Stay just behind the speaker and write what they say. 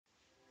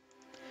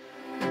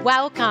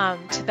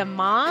Welcome to the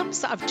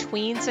Moms of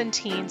Tweens and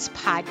Teens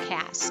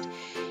podcast.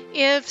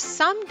 If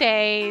some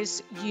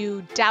days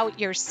you doubt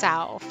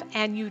yourself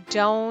and you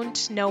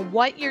don't know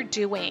what you're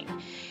doing,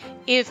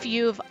 if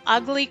you've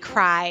ugly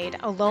cried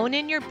alone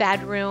in your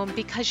bedroom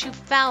because you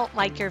felt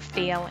like you're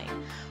failing,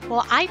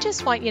 well, I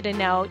just want you to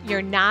know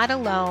you're not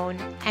alone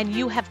and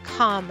you have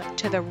come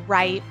to the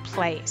right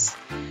place.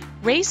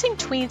 Raising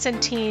tweens and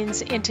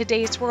teens in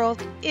today's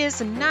world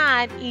is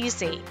not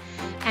easy,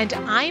 and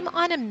I'm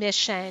on a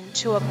mission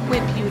to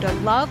equip you to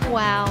love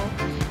well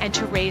and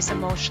to raise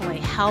emotionally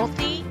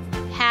healthy,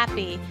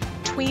 happy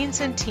tweens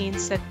and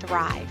teens that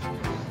thrive.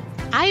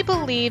 I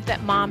believe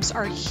that moms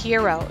are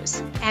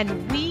heroes,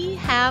 and we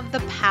have the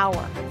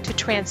power to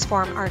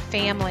transform our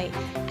family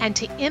and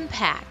to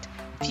impact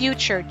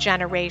future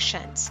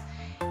generations.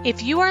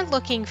 If you are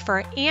looking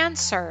for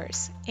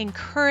answers,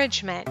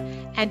 encouragement,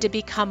 and to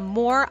become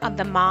more of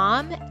the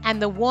mom and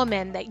the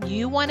woman that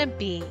you want to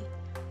be,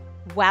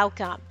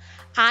 welcome.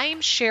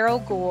 I'm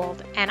Cheryl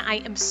Gould, and I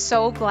am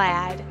so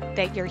glad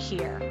that you're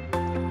here.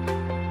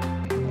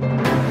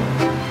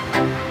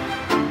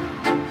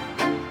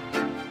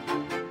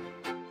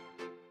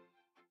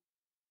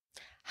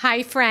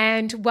 Hi,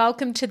 friend.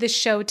 Welcome to the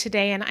show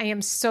today, and I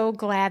am so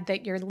glad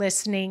that you're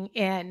listening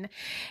in.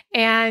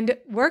 And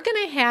we're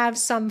going to have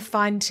some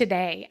fun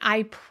today.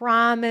 I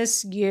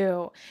promise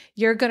you,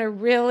 you're going to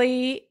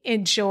really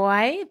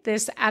enjoy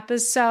this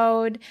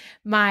episode.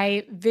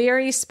 My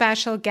very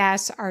special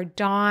guests are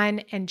Dawn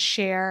and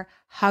Cher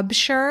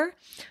Hubsure,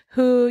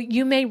 who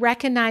you may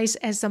recognize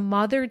as a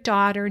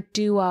mother-daughter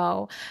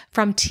duo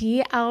from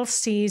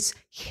TLC's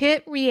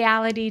hit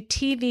reality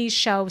TV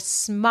show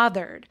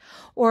sMothered,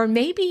 or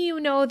maybe you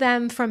know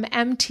them from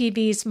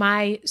MTV's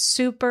My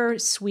Super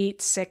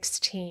Sweet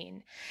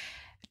 16.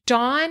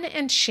 Dawn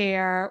and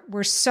Cher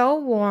were so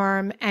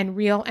warm and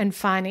real and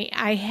funny.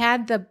 I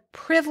had the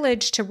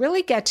privilege to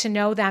really get to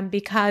know them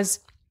because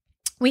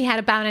we had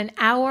about an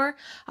hour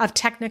of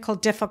technical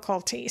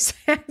difficulties.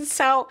 And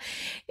so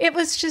it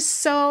was just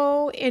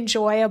so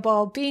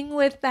enjoyable being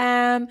with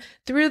them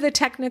through the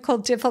technical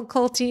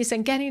difficulties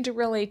and getting to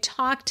really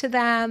talk to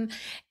them.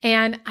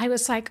 And I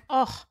was like,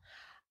 oh,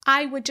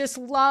 I would just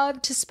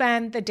love to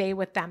spend the day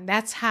with them.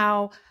 That's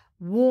how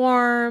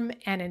warm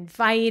and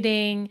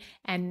inviting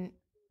and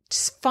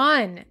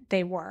fun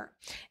they were.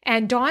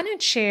 And Dawn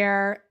and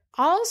Cher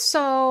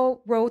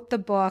also wrote the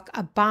book,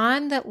 A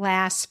Bond That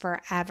Lasts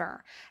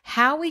Forever,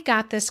 How We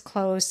Got This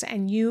Close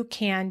and You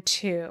Can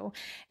Too.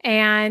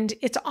 And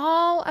it's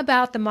all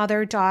about the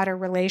mother-daughter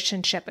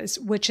relationship,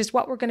 which is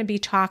what we're going to be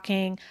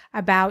talking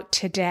about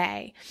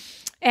today.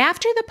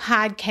 After the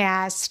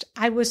podcast,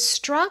 I was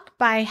struck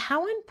by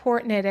how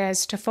important it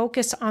is to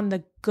focus on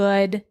the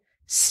good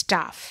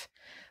stuff,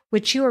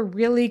 which you are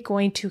really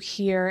going to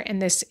hear in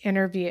this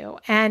interview.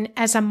 And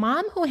as a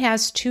mom who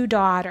has two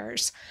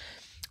daughters,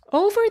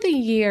 over the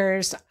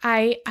years,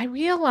 I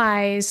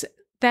realize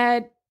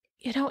that,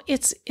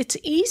 it's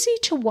easy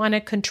to want to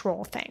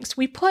control things.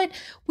 We put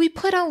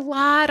a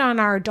lot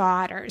on our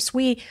daughters.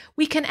 We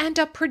can end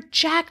up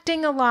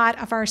projecting a lot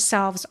of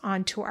ourselves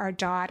onto our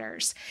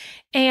daughters.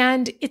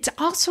 And it's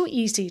also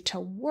easy to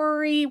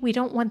worry. We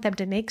don't want them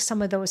to make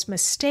some of those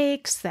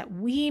mistakes that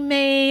we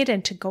made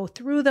and to go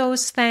through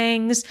those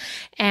things.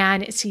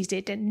 And it's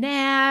easy to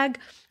nag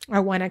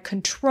or want to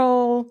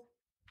control,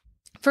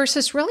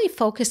 versus really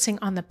focusing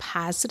on the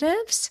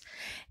positives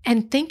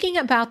and thinking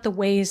about the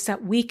ways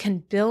that we can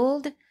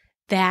build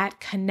that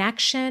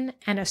connection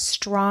and a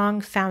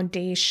strong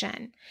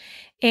foundation.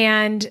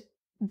 And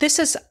this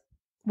is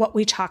what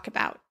we talk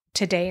about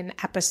today in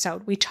the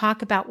episode. We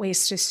talk about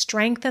ways to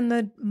strengthen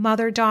the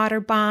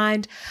mother-daughter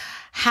bond,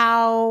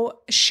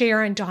 how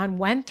Cher and Dawn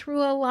went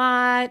through a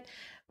lot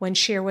when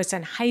Cher was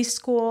in high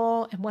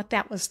school and what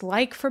that was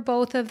like for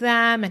both of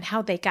them and how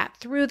they got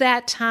through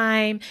that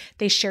time.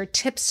 They share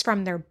tips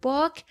from their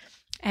book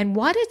and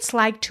what it's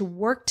like to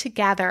work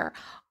together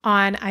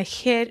on a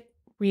hit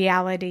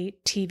reality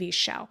TV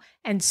show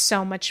and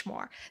so much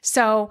more.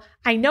 So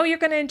I know you're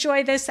going to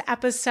enjoy this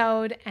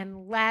episode,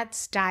 and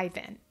let's dive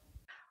in.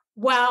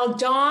 Well,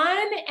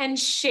 Dawn and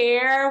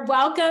Cher,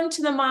 welcome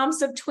to the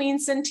Moms of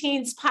Tweens and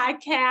Teens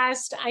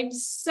podcast. I'm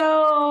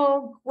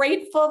so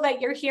grateful that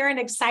you're here and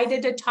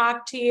excited to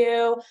talk to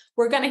you.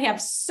 We're going to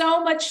have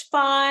so much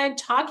fun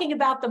talking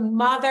about the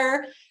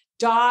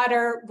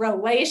mother-daughter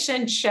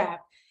relationship.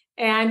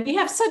 And you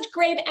have such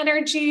great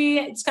energy.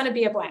 It's going to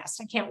be a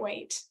blast. I can't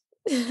wait.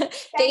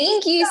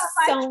 Thank you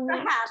so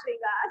much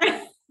for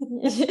having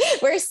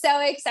us. We're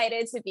so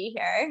excited to be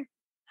here.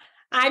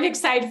 I'm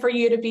excited for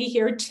you to be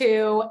here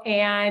too.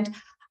 And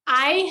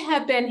I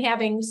have been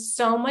having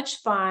so much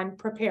fun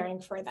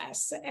preparing for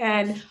this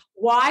and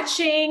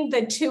watching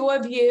the two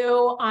of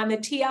you on the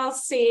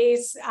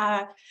TLC's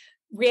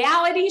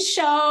reality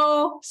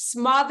show,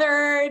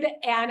 sMothered,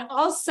 and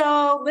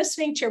also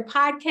listening to your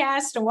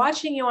podcast and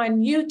watching you on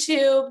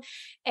YouTube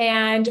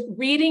and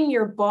reading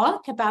your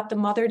book about the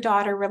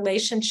mother-daughter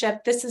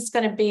relationship. This is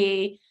going to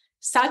be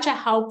such a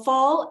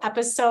helpful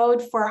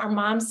episode for our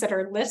moms that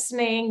are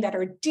listening, that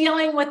are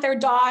dealing with their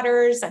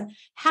daughters and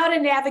how to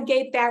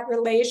navigate that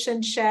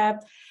relationship.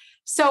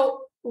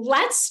 So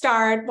let's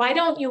start. Why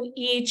don't you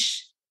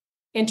each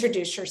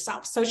introduce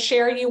yourself? So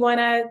Cher, you want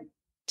to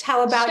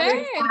tell about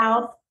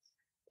yourself?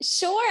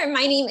 Sure.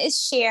 My name is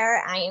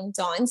Cher. I am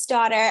Dawn's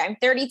daughter. I'm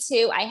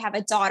 32. I have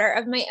a daughter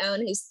of my own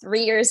who's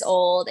 3 years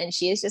old, and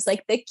she is just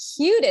like the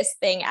cutest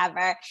thing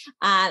ever.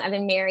 I've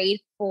been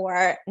married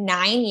for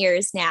 9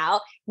 years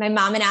now. My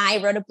mom and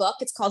I wrote a book.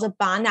 It's called A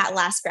Bond That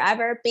Lasts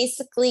Forever.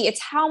 Basically, it's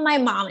how my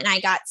mom and I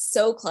got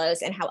so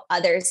close and how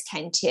others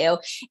can too.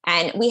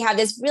 And we have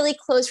this really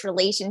close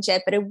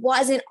relationship, but it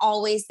wasn't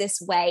always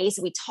this way.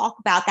 So we talk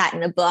about that in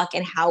the book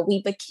and how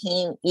we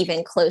became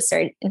even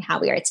closer and how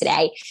we are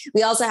today.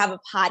 We also have a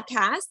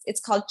podcast.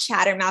 It's called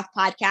Chattermouth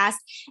Podcast.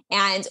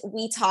 And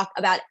we talk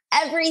about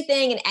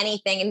everything and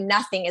anything, and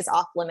nothing is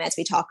off limits.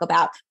 We talk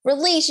about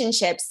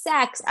relationships,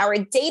 sex, our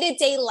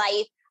day-to-day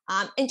life,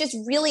 and just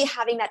really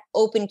having that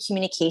open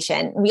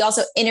communication. We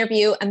also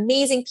interview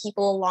amazing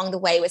people along the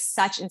way with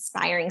such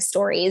inspiring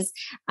stories.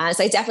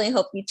 So I definitely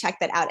hope you check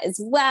that out as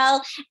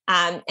well.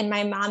 And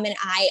my mom and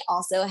I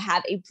also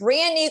have a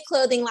brand new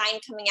clothing line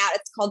coming out.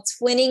 It's called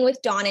Twinning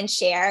with Dawn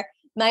Cher.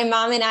 My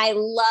mom and I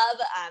love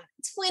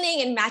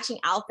twinning and matching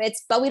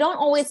outfits, but we don't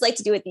always like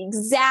to do it the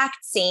exact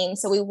same.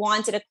 So we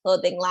wanted a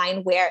clothing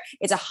line where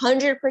it's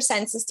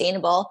 100%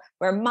 sustainable,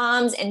 where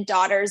moms and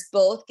daughters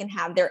both can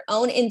have their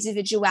own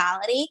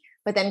individuality,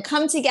 but then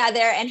come together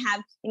and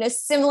have,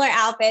 similar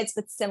outfits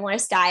with similar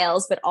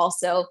styles, but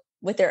also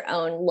with their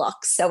own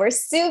looks. So we're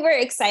super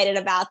excited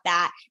about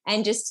that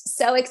and just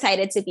so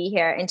excited to be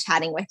here and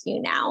chatting with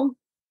you now.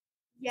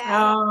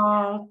 Yeah.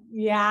 Oh,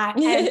 yeah.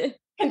 And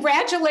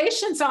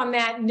congratulations on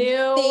that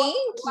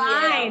new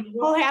line.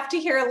 We'll have to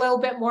hear a little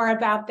bit more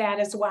about that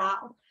as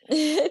well.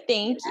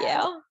 Thank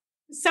you.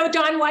 So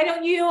Dawn, why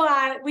don't you,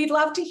 we'd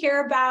love to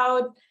hear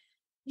about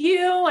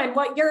you and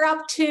what you're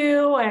up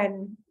to.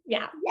 And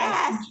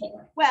Yes.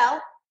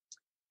 Well,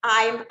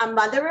 I'm a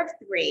mother of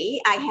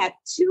 3. I have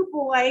 2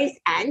 boys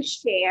and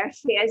Cher.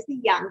 Cher's the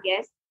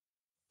youngest.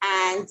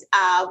 And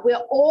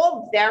we're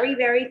all very,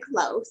 very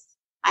close.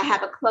 I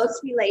have a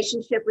close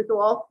relationship with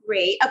all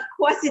 3. Of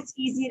course, it's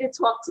easy to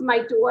talk to my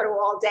daughter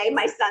all day.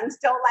 My sons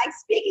don't like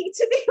speaking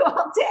to me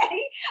all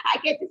day. I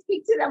get to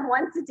speak to them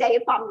once a day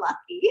if I'm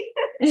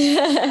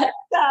lucky.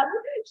 But,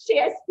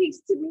 Cher speaks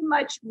to me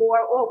much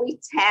more, or we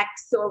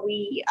text, or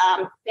we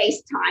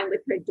FaceTime with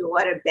her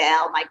daughter,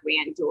 Belle, my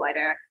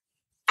granddaughter.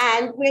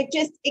 And we're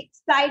just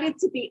excited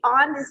to be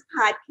on this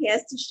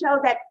podcast to show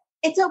that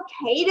it's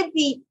okay to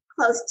be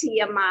close to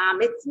your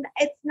mom. It's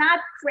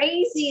not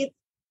crazy.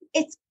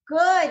 It's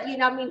good.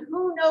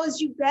 Who knows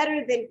you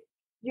better than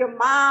your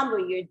mom or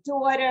your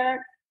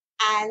daughter?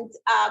 And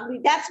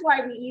that's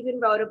why we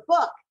even wrote a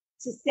book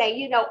to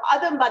say,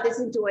 other mothers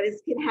and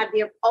daughters can have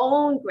their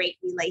own great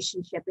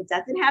relationship. It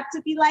doesn't have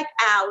to be like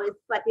ours,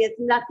 but there's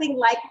nothing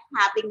like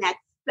having that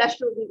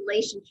special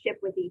relationship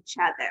with each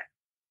other.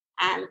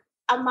 And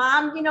a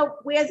mom,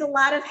 wears a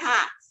lot of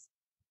hats.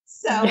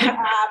 So,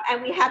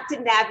 and we have to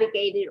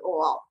navigate it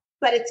all.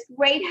 But it's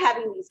great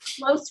having these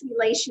close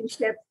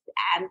relationships,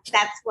 and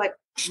that's what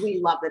we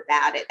love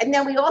about it. And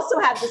then we also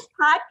have this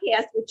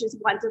podcast, which is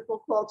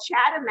wonderful, called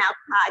Chattermouth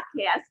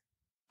Podcast.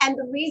 And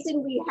the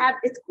reason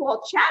it's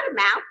called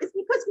Chattermouth is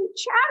because we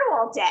chat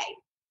all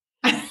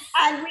day.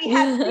 And we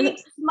have big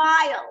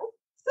smiles.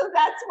 So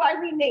that's why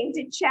we named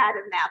it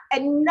Chattermouth.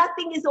 And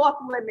nothing is off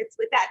limits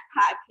with that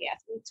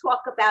podcast. We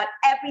talk about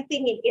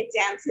everything and get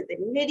down to the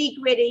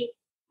nitty gritty.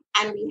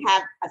 And we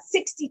have a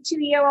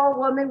 62-year-old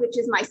woman, which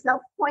is my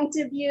self-point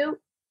of view,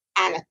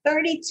 and a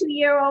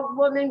 32-year-old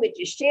woman, which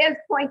is Cher's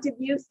point of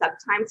view.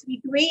 Sometimes we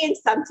agree and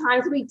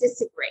sometimes we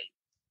disagree.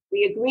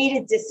 We agree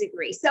to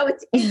disagree. So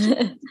it's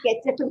interesting to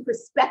get different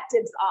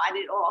perspectives on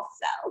it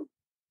also.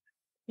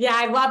 Yeah,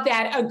 I love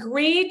that.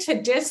 Agree to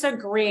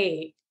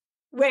disagree,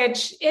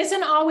 which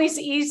isn't always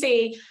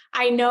easy.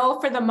 I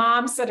know for the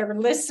moms that are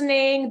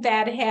listening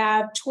that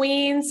have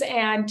tweens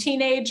and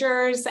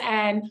teenagers,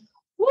 and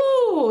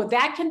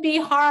that can be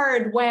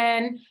hard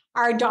when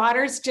our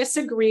daughters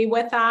disagree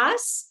with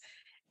us.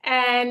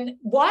 And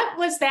what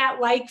was that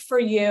like for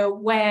you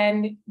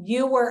when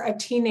you were a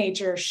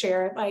teenager,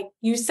 Cher? Like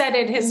you said,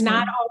 it has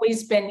not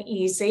always been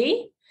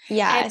easy.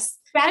 Yes.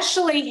 And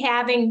especially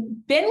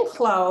having been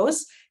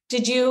close.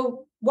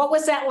 What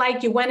was that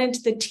like? You went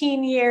into the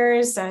teen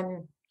years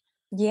and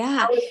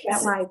how was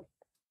that like?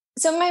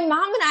 So my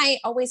mom and I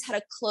always had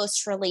a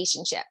close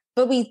relationship,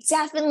 but we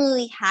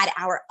definitely had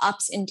our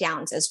ups and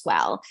downs as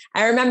well.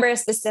 I remember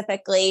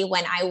specifically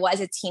when I was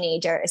a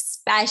teenager,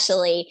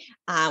 especially,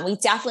 we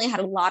definitely had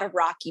a lot of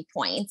rocky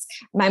points.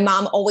 My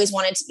mom always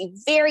wanted to be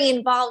very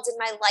involved in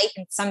my life,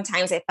 and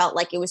sometimes I felt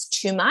like it was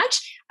too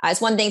much.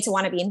 It's one thing to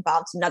want to be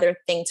involved, another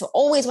thing to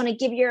always want to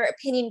give your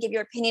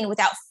opinion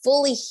without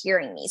fully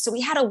hearing me. So we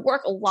had to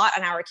work a lot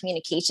on our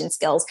communication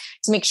skills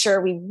to make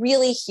sure we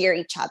really hear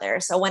each other.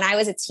 So when I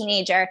was a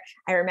teenager,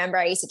 I remember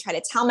I used to try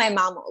to tell my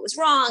mom what was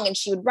wrong, and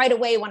she would right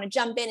away want to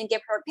jump in and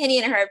give her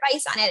opinion and her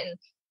advice on it. And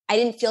I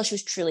didn't feel she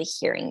was truly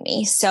hearing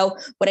me. So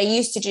what I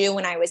used to do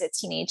when I was a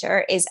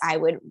teenager is I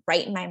would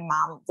write my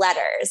mom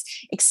letters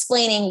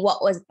explaining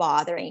what was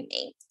bothering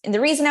me. And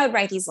the reason I would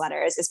write these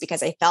letters is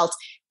because I felt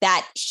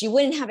that she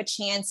wouldn't have a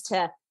chance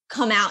to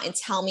come out and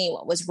tell me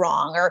what was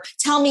wrong or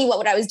tell me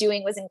what I was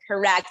doing was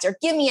incorrect or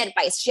give me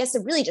advice. She has to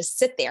really just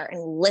sit there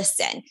and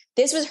listen.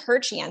 This was her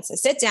chance to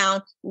sit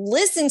down,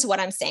 listen to what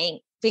I'm saying,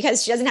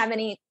 because she doesn't have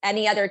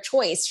any other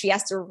choice. She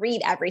has to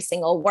read every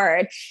single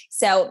word.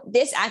 So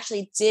this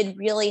actually did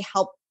really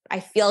help,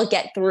 I feel,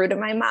 get through to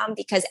my mom,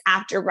 because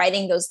after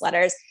writing those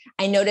letters,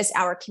 I noticed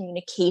our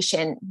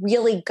communication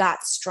really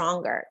got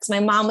stronger because my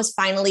mom was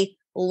finally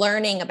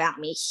learning about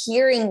me,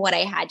 hearing what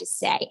I had to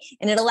say.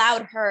 And it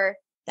allowed her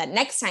that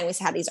next time we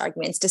had these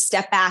arguments to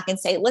step back and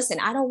say, listen,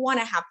 I don't want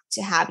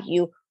to have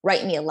you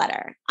write me a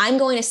letter. I'm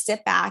going to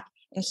sit back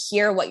and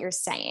hear what you're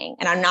saying.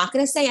 And I'm not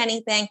going to say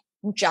anything.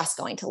 I'm just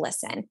going to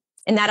listen.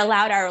 And that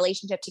allowed our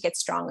relationship to get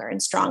stronger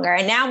and stronger.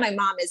 And now my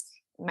mom is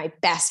my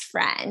best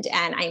friend.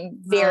 And I'm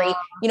very,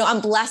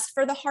 I'm blessed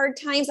for the hard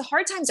times. The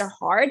hard times are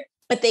hard,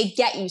 but they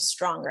get you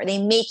stronger.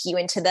 They make you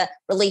into the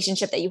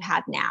relationship that you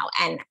have now.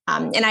 And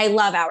I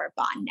love our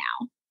bond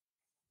now.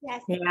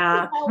 Yes.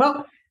 Yeah.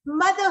 Well,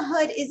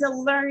 motherhood is a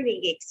learning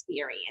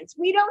experience.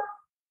 We don't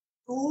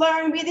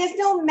learn, there's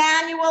no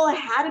manual on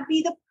how to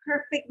be the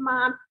perfect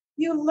mom.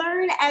 You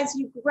learn as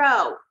you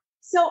grow.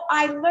 So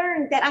I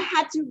learned that I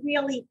had to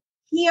really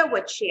hear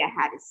what Cher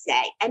had to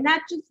say and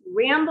not just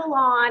ramble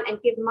on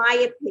and give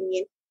my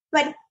opinion,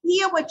 but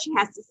hear what she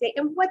has to say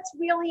and what's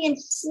really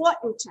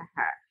important to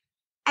her.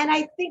 And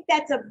I think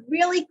that's a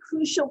really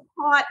crucial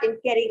part in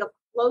getting a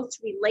close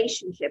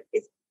relationship,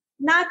 is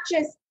not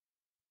just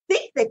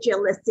think that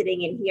you're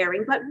listening and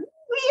hearing, but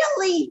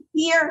really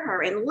hear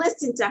her and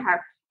listen to her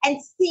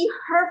and see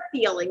her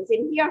feelings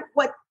and hear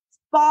what's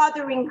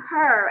bothering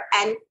her.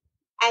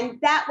 And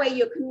that way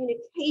your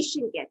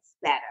communication gets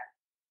better.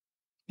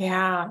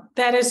 Yeah,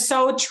 that is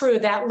so true,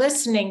 that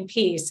listening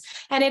piece.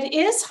 And it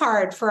is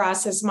hard for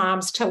us as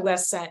moms to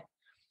listen,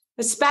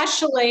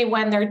 especially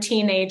when they're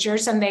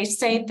teenagers and they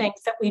say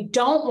things that we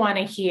don't want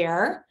to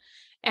hear.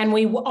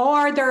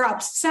 Or they're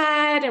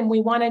upset and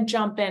we want to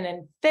jump in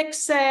and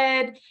fix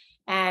it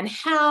and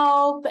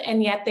help.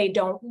 And yet they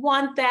don't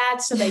want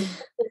that. So they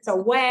put it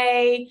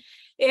away.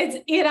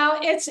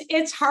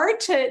 It's hard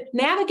to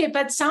navigate,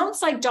 but it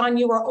sounds like, Dawn,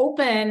 you were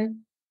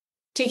open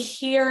to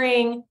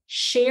hearing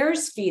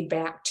Cher's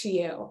feedback to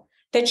you,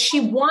 that she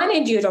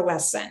wanted you to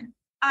listen.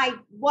 I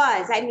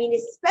was.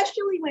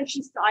 Especially when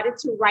she started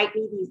to write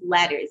me these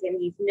letters and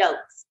these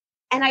notes.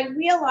 And I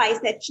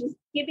realized that she's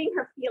giving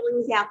her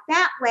feelings out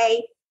that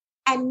way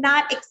and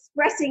not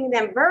expressing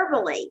them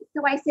verbally.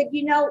 So I said,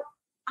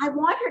 I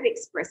want her to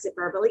express it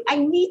verbally. I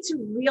need to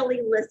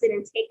really listen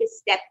and take a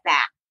step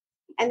back.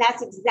 And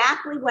that's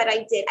exactly what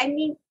I did.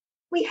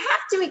 We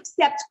have to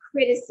accept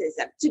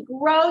criticism. To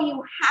grow,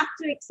 you have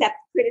to accept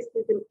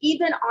criticism,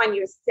 even on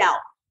yourself.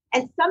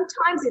 And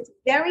sometimes it's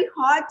very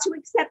hard to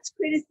accept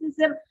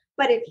criticism,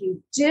 but if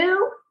you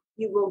do,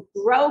 you will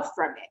grow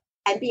from it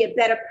and be a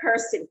better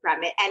person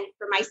from it. And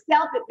for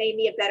myself, it made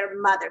me a better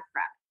mother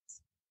from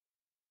it.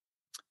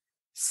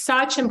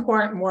 Such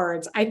important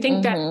words. I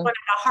think that's one of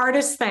the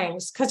hardest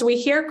things, because we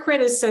hear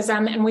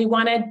criticism and we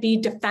want to be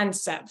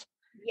defensive.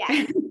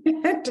 Yeah.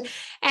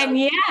 And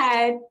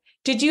yet,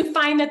 did you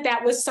find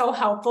that was so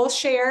helpful,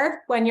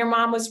 Cher, when your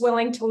mom was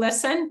willing to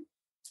listen?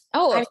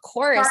 Oh, of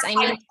course.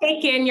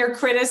 Take in your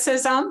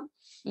criticism.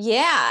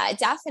 Yeah,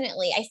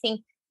 definitely. I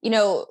think,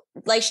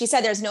 like she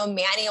said, there's no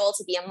manual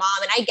to be a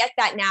mom. And I get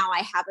that now.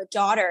 I have a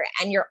daughter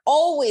and you're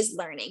always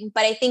learning.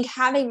 But I think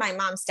having my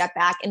mom step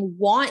back and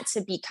want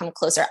to become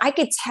closer, I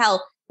could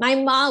tell my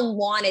mom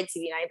wanted to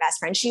be my best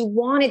friend. She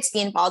wanted to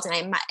be involved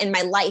in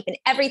my life, and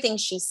everything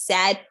she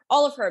said,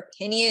 all of her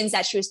opinions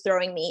that she was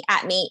throwing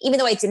at me, even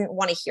though I didn't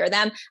want to hear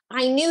them,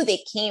 I knew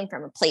they came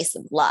from a place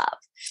of love.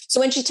 So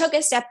when she took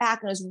a step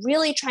back and was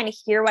really trying to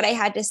hear what I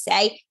had to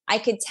say, I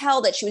could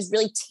tell that she was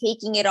really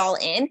taking it all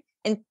in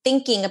and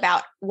thinking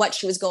about what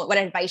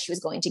advice she was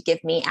going to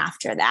give me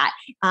after that.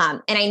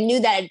 And I knew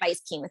that advice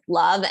came with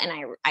love, and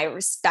I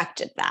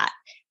respected that.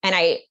 And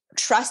I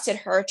trusted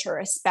her to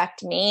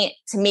respect me,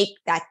 to make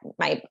that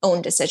my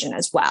own decision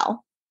as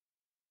well.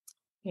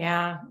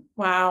 Yeah.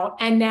 Wow.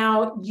 And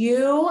now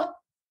you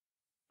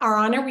are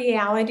on a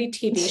reality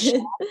TV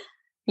show.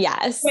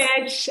 Yes.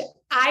 Which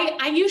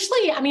I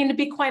usually, to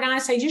be quite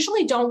honest, I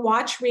usually don't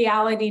watch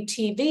reality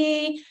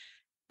TV.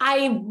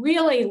 I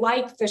really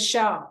like the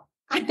show.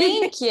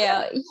 Thank you.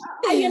 And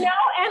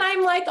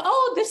I'm like,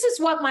 oh, this is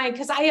what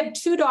because I have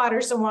 2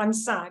 daughters and 1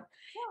 son.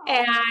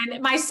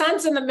 And my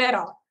son's in the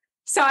middle.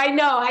 So I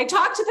know I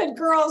talk to the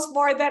girls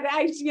more than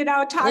I,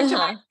 talk to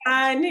my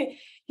son.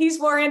 He's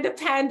more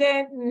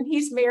independent and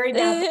he's married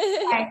now.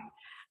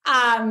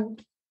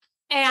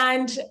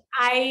 And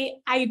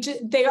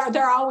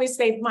they're always,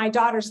 my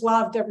daughters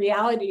love the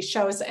reality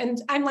shows.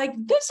 And I'm like,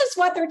 this is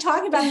what they're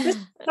talking about. This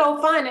is so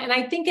fun. And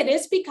I think it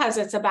is because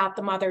it's about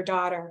the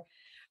mother-daughter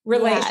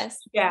relationship.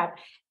 Yes.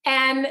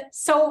 And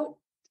so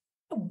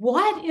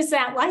what is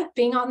that like,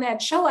 being on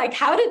that show? Like,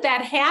 how did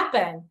that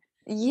happen?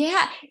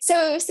 Yeah.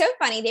 So it was so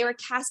funny. They were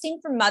casting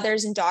for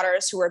mothers and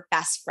daughters who were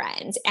best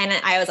friends. And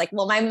I was like,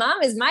 well, my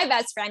mom is my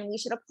best friend. We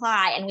should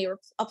apply. And we were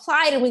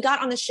applied and we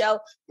got on the show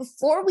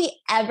before we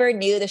ever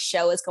knew the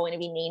show was going to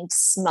be named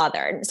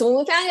Smothered. So when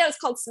we found out it was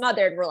called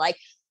Smothered, we're like,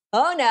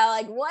 oh no,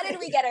 like what did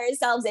we get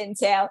ourselves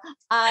into?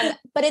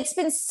 But it's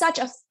been such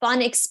a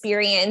fun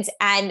experience,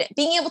 and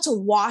being able to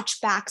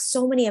watch back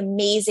so many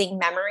amazing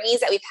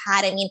memories that we've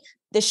had. I mean,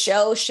 the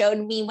show showed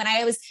me when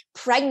I was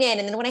pregnant,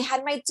 and then when I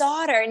had my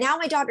daughter, and now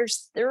my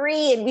daughter's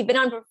 3 and we've been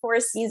on for 4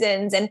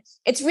 seasons, and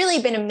it's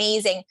really been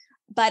amazing.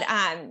 But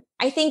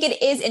I think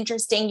it is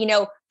interesting, you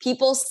know,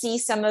 people see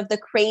some of the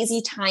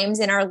crazy times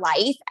in our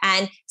life,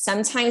 and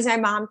sometimes my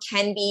mom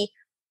can be,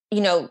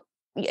 you know,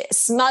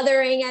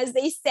 smothering, as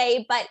they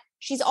say, but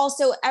she's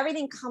also,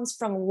 everything comes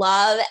from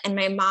love. And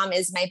my mom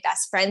is my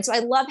best friend. So I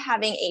love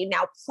having a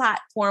now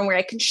platform where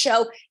I can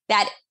show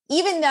that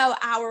even though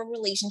our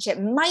relationship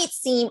might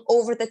seem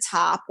over the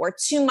top or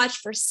too much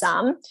for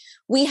some,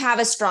 we have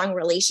a strong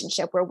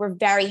relationship where we're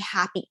very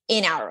happy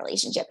in our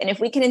relationship. And if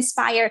we can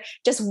inspire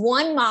just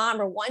one mom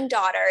or one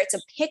daughter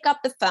to pick up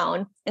the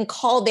phone and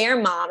call their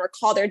mom or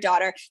call their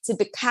daughter to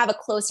have a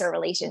closer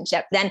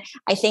relationship, then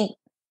I think,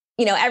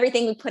 you know,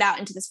 everything we put out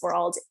into this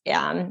world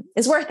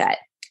is worth it.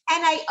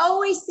 And I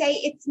always say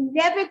it's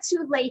never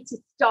too late to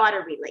start a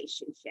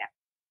relationship.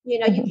 You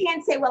know, you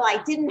can't say, well,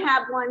 I didn't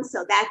have one,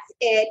 so that's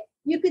it.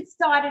 You could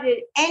start it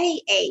at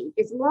any age,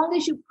 as long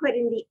as you put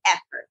in the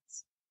effort.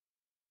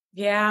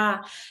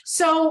 Yeah.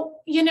 So,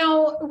 you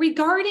know,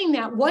 regarding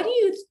that, what do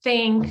you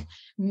think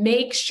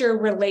makes your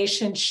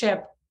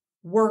relationship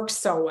work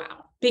so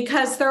well?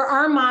 Because there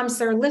are moms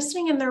that are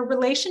listening and their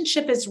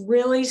relationship is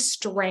really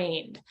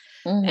strained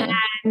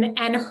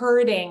and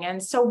hurting.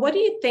 And so what do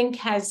you think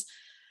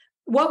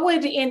what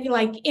would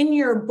in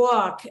your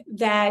book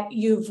that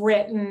you've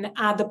written,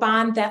 The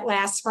Bond That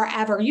Lasts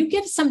Forever, you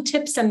give some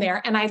tips in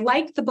there. And I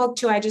like the book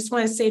too. I just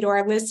want to say to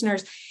our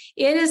listeners,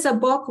 it is a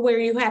book where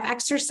you have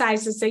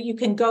exercises that you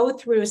can go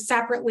through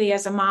separately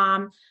as a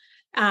mom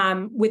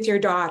with your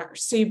daughter.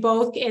 So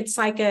it's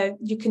like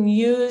you can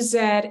use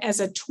it as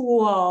a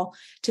tool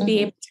to be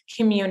able to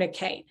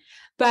communicate.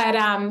 But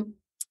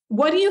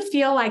what do you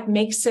feel like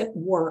makes it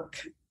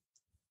work?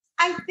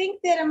 I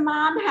think that a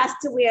mom has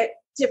to wear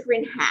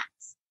different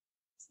hats.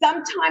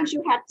 Sometimes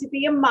you have to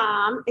be a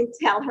mom and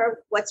tell her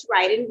what's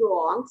right and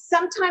wrong.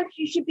 Sometimes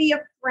you should be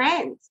a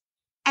friend.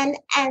 And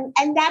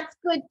that's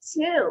good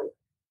too.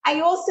 I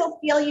also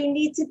feel you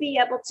need to be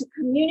able to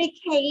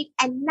communicate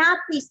and not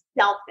be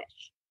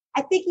selfish.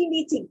 I think you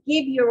need to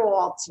give your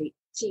all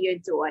to your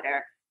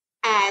daughter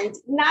and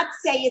not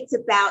say it's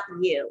about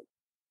you.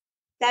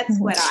 That's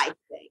what I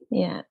think.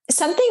 Yeah.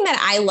 Something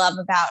that I love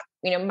about,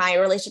 you know, my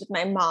relationship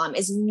with my mom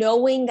is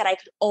knowing that I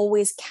could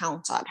always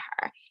count on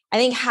her. I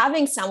think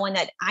having someone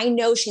that I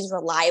know she's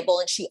reliable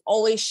and she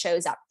always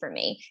shows up for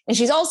me. And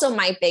she's also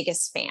my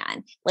biggest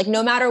fan. Like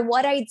no matter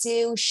what I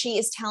do, she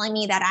is telling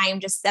me that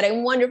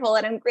I'm wonderful,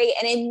 that I'm great.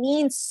 And it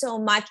means so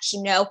much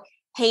to know,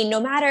 hey,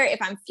 no matter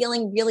if I'm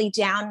feeling really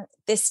down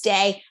this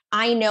day,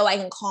 I know I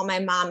can call my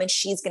mom and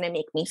she's going to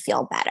make me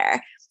feel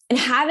better. And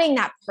having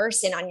that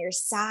person on your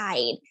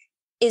side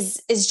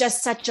is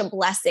just such a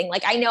blessing.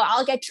 Like I know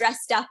I'll get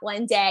dressed up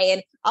one day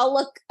and I'll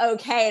look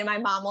okay. And my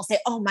mom will say,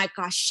 oh my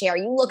gosh, Cher,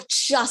 you look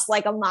just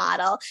like a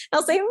model. And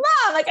I'll say,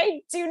 Mom, like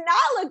I do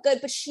not look good,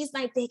 but she's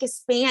my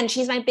biggest fan.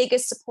 She's my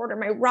biggest supporter,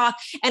 my rock.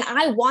 And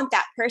I want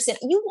that person.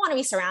 You want to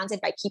be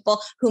surrounded by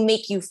people who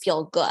make you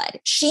feel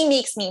good. She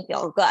makes me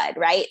feel good,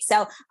 right?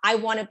 So I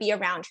want to be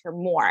around her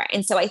more.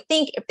 And so I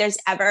think if there's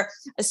ever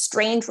a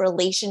strained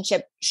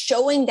relationship,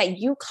 showing that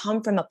you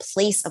come from a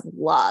place of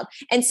love.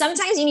 And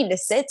sometimes you need to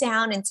sit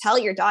down and tell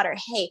your daughter,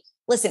 hey,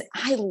 listen,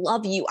 I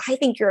love you. I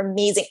think you're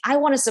amazing. I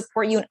want to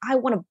support you and I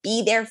want to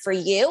be there for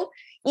you.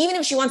 Even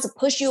if she wants to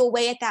push you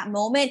away at that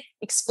moment,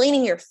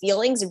 explaining your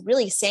feelings and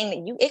really saying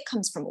that it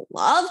comes from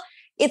love,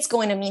 it's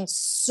going to mean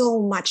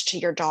so much to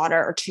your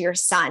daughter or to your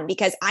son.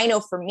 Because I know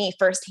for me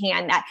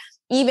firsthand that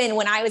even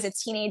when I was a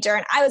teenager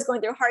and I was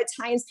going through hard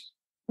times,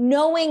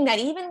 knowing that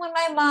even when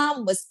my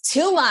mom was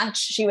too much,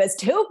 she was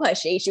too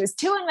pushy, she was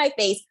too in my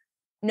face,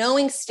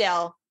 knowing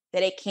still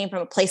that it came from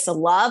a place of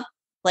love,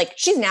 like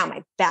she's now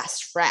my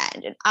best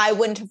friend and I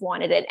wouldn't have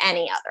wanted it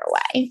any other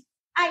way.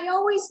 I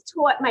always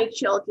taught my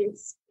children,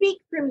 speak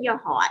from your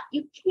heart.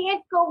 You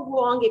can't go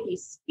wrong if you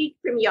speak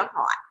from your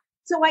heart.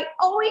 So I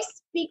always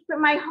speak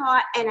from my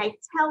heart and I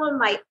tell her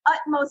my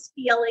utmost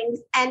feelings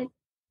and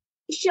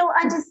she'll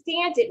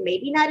understand it.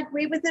 Maybe not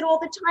agree with it all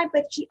the time,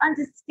 but she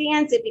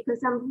understands it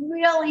because I'm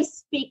really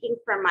speaking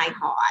from my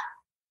heart.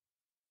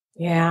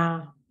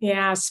 Yeah.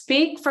 Yeah.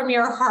 Speak from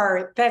your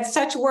heart. That's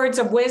such words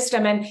of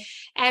wisdom.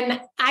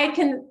 And I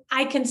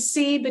can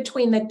see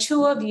between the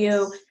two of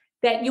you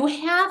that you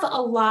have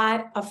a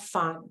lot of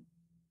fun.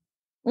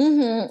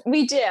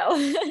 We do.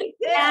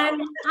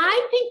 And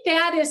I think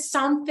that is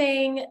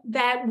something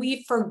that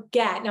we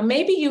forget. Now,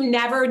 maybe you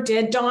never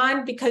did,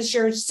 Dawn, because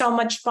you're so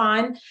much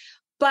fun.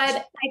 But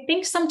I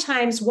think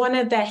sometimes one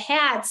of the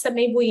hats that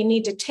maybe we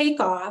need to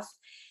take off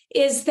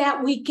is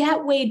that we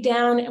get weighed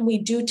down and we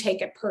do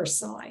take it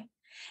personally.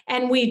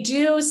 And we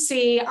do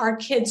see our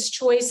kids'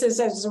 choices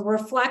as a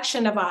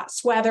reflection of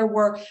us, whether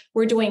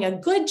we're doing a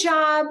good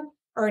job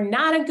or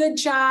not a good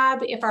job.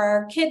 If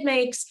our kid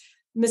makes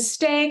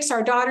mistakes,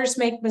 our daughters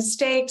make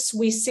mistakes,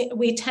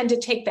 we tend to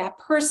take that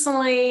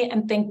personally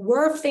and think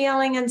we're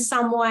failing in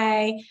some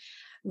way,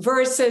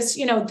 versus,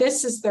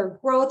 this is their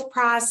growth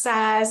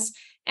process.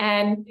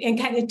 And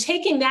kind of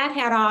taking that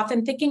hat off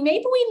and thinking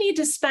maybe we need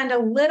to spend a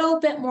little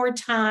bit more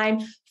time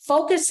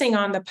focusing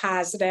on the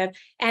positive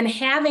and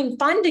having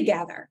fun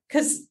together.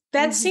 Because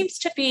that seems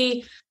to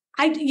be,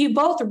 you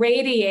both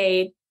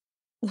radiate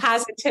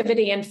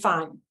positivity and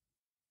fun.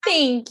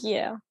 Thank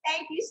you.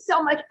 Thank you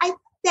so much. I think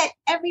that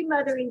every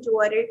mother and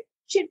daughter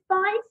should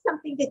find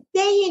something that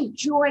they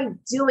enjoy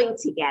doing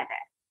together.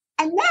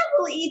 And that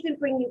will even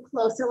bring you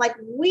closer. Like,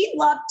 we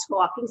love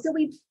talking. So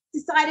we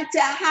decided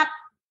to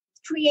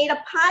create a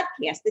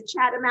podcast, the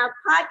Chattermouth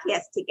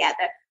podcast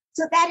together.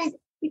 So that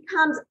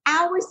becomes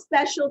our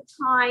special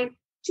time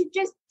to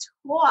just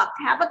talk,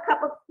 have a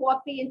cup of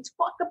coffee and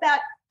talk about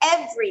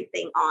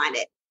everything on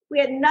it,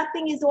 where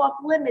nothing is off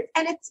limits.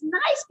 And it's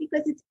nice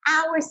because it's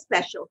our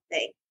special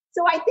thing.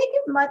 So I think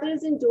if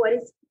mothers and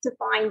daughters to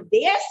find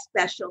their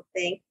special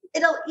thing,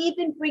 it'll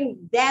even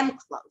bring them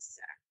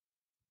closer.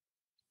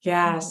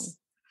 Yes.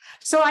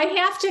 So I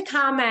have to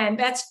comment,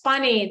 that's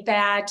funny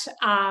that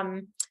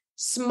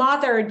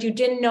sMothered, you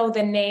didn't know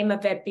the name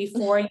of it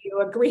before you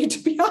agreed to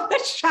be on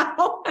the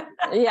show.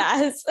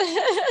 Yes.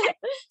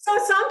 So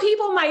some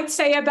people might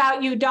say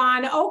about you,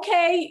 Dawn,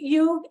 okay,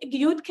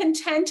 you'd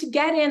contend to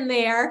get in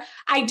there.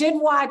 I did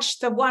watch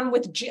the one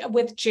with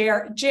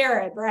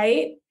Jared,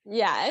 right?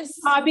 Yes.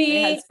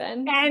 Hubby,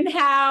 and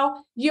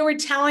how you were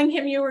telling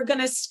him you were going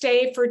to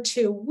stay for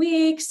 2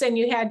 weeks and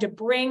you had to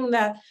bring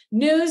the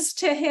news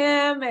to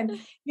him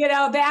and,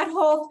 that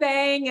whole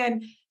thing.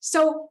 And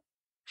so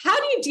how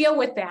do you deal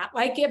with that?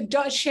 Like if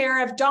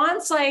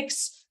Dawn's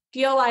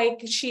feel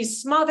like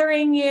she's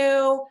smothering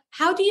you,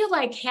 how do you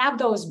have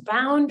those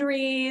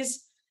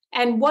boundaries?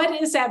 And what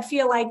does that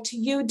feel like to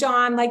you,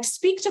 Dawn?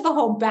 Speak to the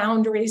whole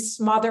boundaries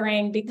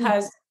smothering,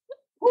 because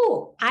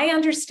I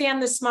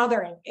understand the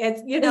smothering.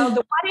 It's,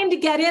 the wanting to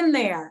get in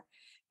there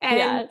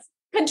and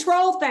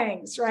control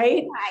things,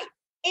 right? Right.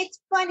 It's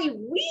funny.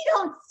 We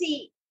don't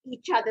see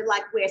each other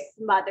like we're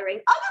smothering.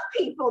 Other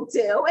people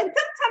do. And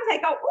sometimes I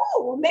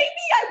go, maybe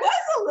I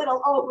was a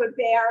little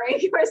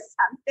overbearing or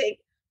something.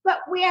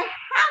 But we're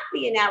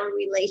happy in our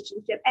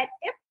relationship. And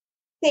if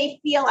they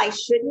feel I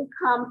shouldn't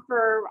come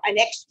for an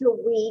extra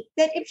week,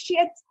 that if she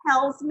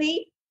tells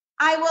me,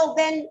 I will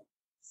then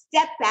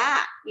step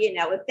back,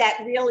 if that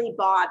really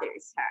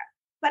bothers her.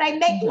 But I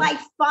make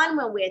life fun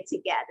when we're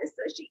together.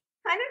 So she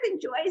kind of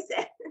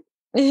enjoys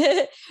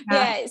it.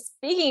 Yeah.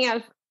 Speaking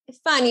of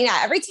fun,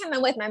 every time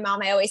I'm with my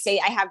mom, I always say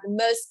I have the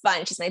most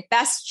fun. She's my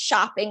best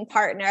shopping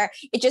partner.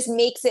 It just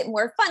makes it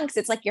more fun because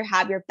it's like you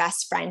have your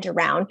best friend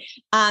around.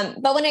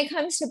 But when it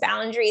comes to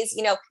boundaries,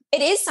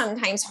 it is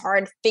sometimes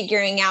hard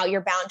figuring out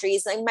your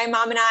boundaries. Like my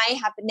mom and I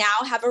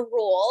have a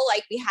rule,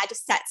 like we had to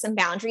set some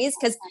boundaries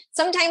because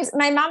sometimes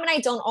my mom and I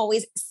don't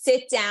always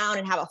sit down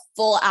and have a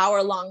full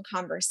hour-long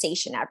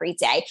conversation every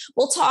day.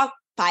 We'll talk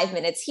 5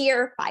 minutes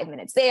here, 5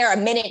 minutes there, a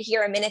minute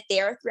here, a minute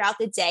there throughout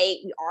the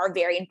day. We are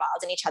very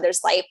involved in each other's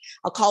life.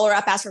 I'll call her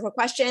up, ask her a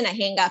question, I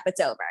hang up,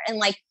 it's over.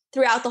 And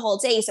throughout the whole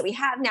day. So we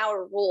have now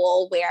a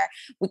rule where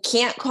we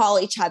can't call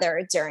each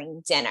other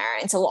during dinner.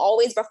 And so we'll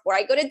always, before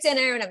I go to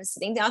dinner and I'm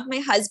sitting down with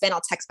my husband,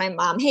 I'll text my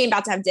mom, hey, I'm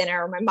about to have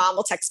dinner. Or my mom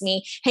will text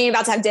me, hey, I'm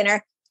about to have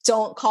dinner.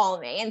 Don't call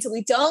me. And so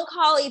we don't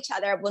call each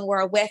other when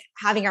we're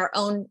having our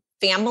own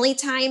family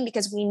time,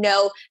 because we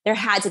know there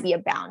had to be a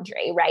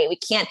boundary, right? We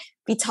can't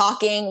be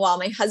talking while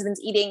my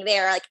husband's eating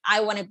there. I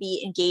want to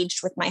be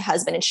engaged with my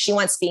husband and she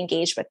wants to be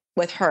engaged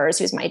with hers,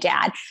 who's my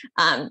dad.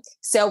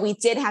 So we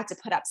did have to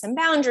put up some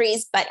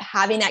boundaries, but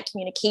having that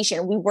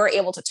communication, we were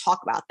able to talk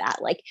about that.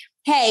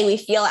 Hey, we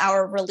feel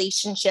our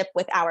relationship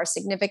with our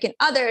significant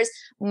others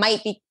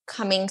might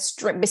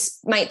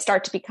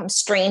start to become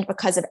strained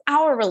because of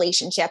our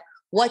relationship.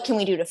 What can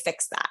we do to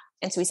fix that?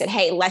 And so we said,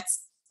 hey,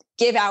 let's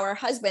give our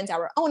husbands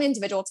our own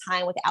individual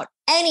time without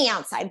any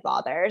outside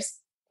bothers.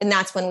 And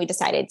that's when we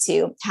decided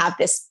to have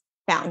this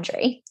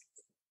boundary.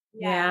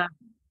 Yeah.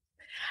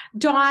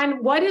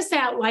 Dawn, what is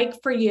that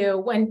like for you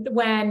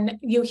when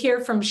you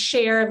hear from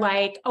Cher,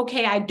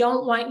 okay, I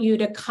don't want you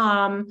to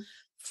come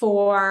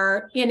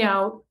for,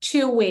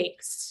 2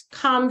 weeks,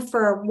 come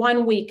for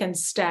 1 week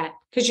instead?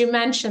 Because you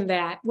mentioned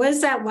that. What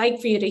is that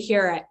like for you to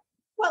hear it?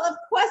 Well, of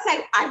course,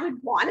 I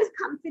would want to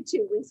come for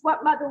 2 weeks.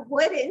 What mother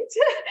wouldn't,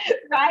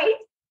 right?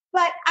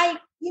 But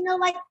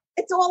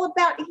it's all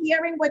about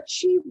hearing what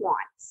she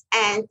wants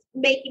and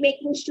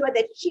making sure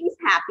that she's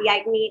happy.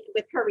 I mean,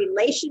 with her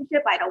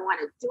relationship, I don't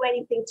want to do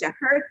anything to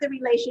hurt the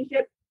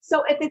relationship.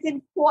 So if it's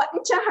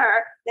important to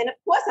her, then of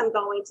course I'm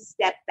going to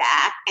step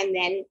back and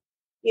then,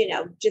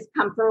 just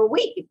come for a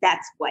week if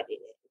that's what it is.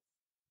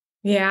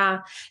 Yeah.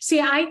 See,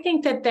 I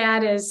think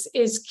that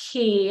is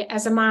key.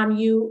 As a mom,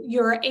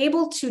 you're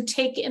able to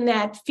take in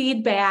that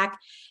feedback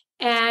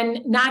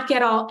and not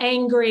get all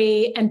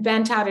angry and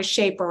bent out of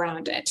shape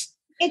around it.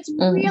 It's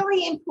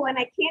really important.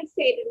 I can't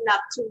say it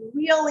enough to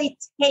really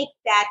take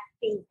that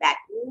feedback.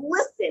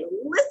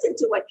 Listen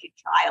to what your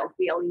child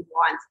really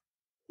wants.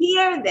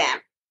 Hear them,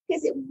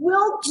 because it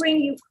will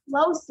bring you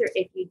closer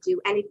if you do.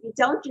 And if you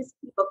don't, just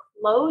keep a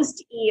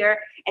closed ear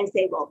and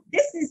say, well,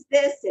 this is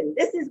this, and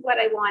this is what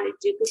I want to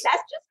do, because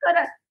that's just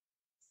going to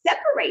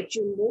separate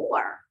you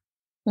more.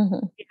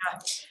 Mm-hmm.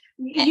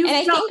 Yeah. And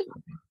I think,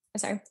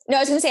 sorry. No, I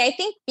was going to say, I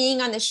think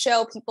being on the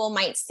show, people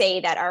might say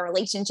that our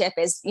relationship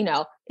is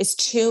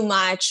too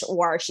much,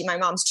 or my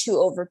mom's too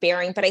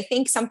overbearing. But I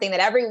think something that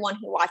everyone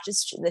who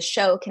watches the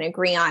show can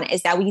agree on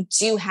is that we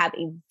do have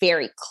a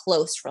very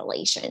close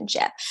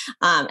relationship.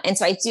 And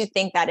so I do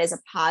think that is a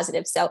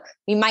positive. So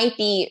we might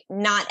be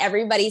not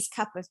everybody's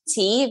cup of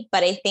tea,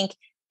 but I think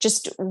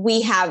just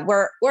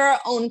we're our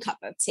own cup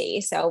of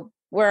tea. So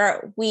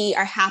we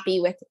are happy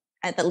with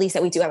at the least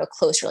that we do have a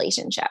close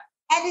relationship.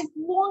 And as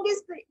long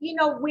as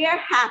we're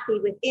happy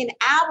within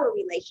our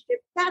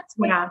relationship, that's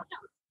what counts.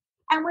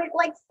 And we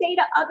say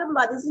to other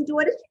mothers and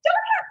daughters, you don't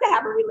have to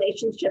have a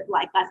relationship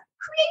like us.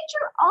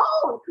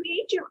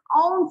 Create your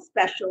own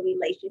special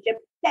relationship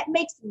that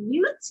makes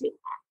you two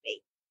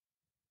happy.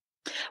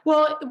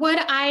 Well,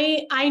 what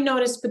I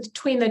noticed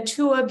between the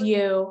two of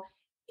you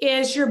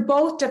is you're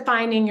both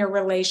defining your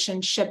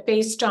relationship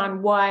based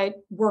on what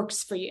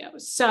works for you.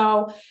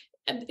 So,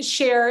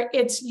 Cher,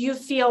 you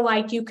feel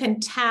like you can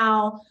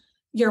tell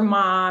your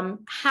mom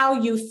how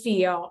you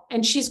feel,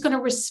 and she's going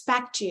to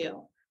respect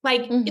you.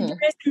 Like there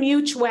is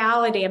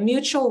mutuality, a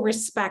mutual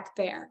respect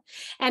there.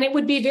 And it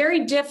would be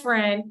very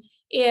different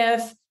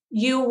if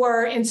you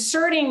were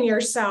inserting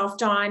yourself,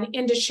 Dawn,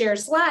 into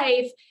Cher's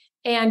life,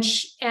 and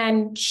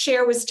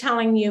Cher was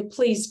telling you,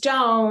 please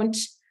don't,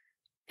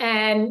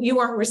 and you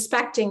weren't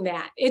respecting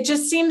that. It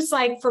just seems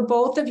like for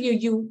both of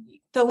you,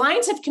 the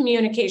lines of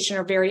communication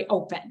are very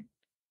open.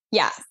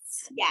 Yes.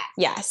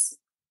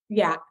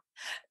 Yeah.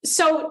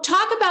 So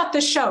talk about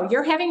the show.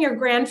 You're having your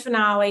grand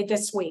finale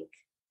this week.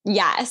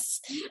 Yes.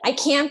 I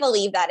can't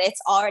believe that it's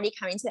already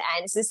coming to the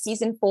end. This is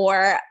season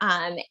 4.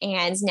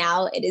 And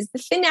now it is the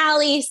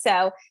finale.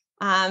 So,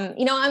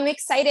 I'm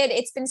excited.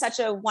 It's been such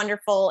a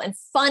wonderful and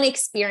fun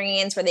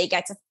experience where they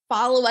get to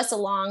follow us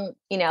along,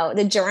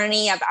 the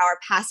journey of our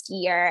past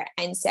year.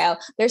 And so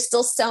there's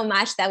still so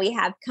much that we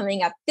have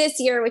coming up this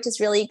year, which is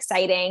really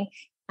exciting.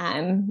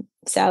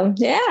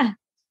 Yeah.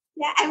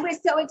 Yeah, and we're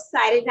so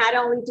excited. Not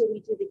only do we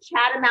do the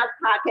Chattermouth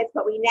podcast,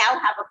 but we now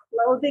have a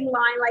clothing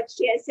line, like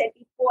Cher said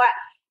before.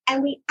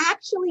 And we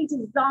actually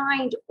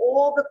designed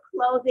all the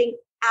clothing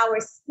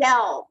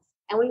ourselves.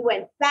 And we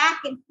went back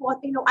and forth.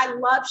 I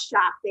love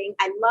shopping.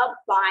 I love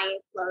buying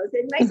clothes.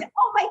 And I said,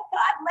 oh my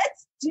God,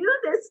 let's do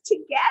this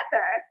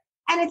together.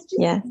 And it's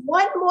just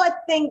one more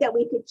thing that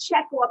we could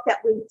check off that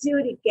we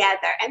do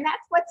together. And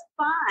that's what's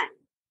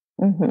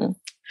fun. Mm-hmm.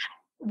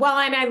 Well,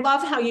 and I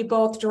love how you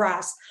both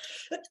dress.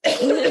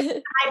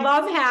 I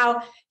love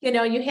how,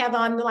 you have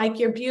on like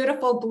your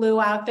beautiful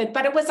blue outfit,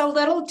 but it was a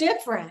little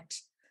different.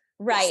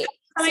 Right.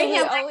 So I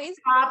have always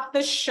off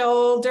the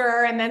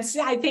shoulder. And then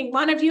I think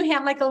one of you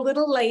had like a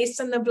little lace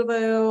in the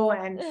blue,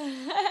 and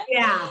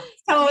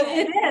so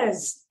it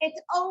is.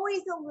 It's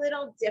always a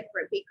little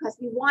different because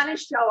we want to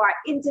show our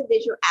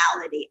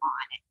individuality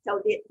on it.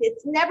 So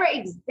it's never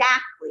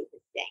exactly the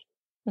same.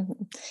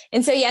 Mm-hmm.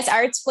 And so, yes,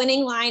 our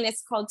twinning line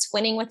is called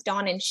Twinning with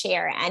Dawn and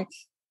Cher. And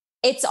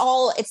it's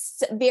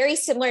very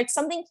similar. It's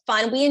something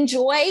fun.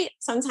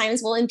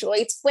 Sometimes we'll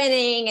enjoy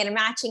twinning and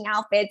matching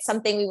outfits,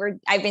 something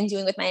I've been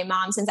doing with my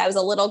mom since I was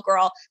a little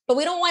girl, but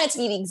we don't want it to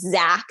be the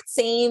exact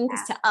same,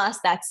 because to us,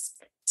 that's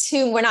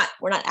we're not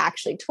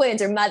actually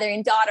twins or mother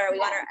and daughter. We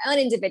want our own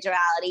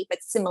individuality,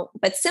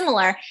 but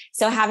similar.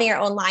 So having our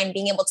own line,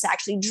 being able to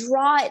actually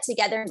draw it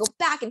together and go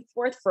back and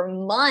forth for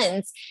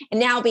months,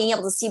 and now being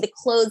able to see the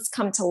clothes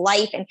come to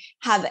life and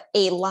have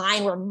a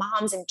line where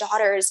moms and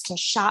daughters can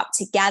shop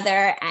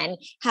together and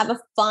have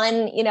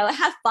fun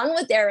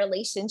with their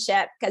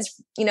relationship,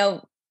 because,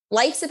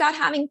 life's about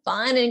having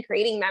fun and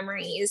creating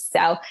memories.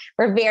 So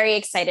we're very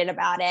excited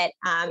about it.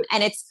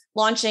 And it's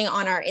launching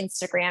on our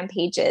Instagram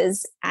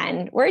pages,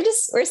 and we're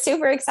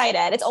super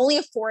excited. It's only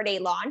a 4-day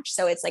launch.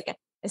 So it's like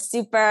a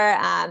super,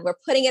 we're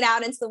putting it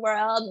out into the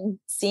world and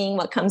seeing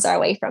what comes our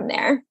way from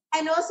there.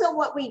 And also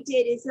what we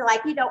did is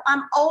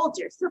I'm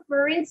older. So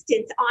for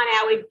instance,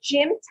 on our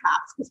gym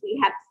tops, because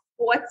we have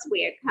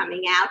sportswear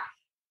coming out,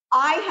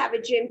 I have a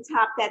gym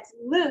top that's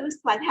loose,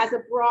 but has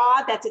a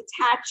bra that's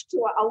attached to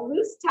a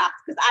loose top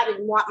because I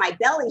didn't want my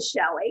belly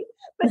showing.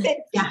 But then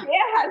Cher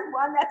has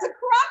one that's a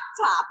crop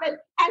top, and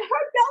her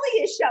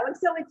belly is showing.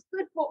 So it's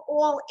good for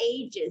all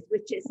ages,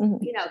 which is,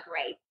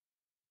 great.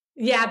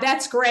 Yeah,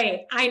 that's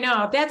great. I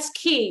know. That's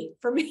key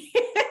for me.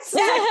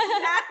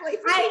 Exactly.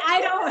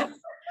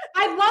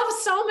 I love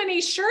so many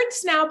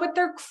shirts now, but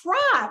they're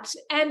cropped,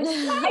 and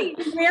I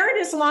wear it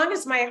as long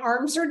as my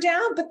arms are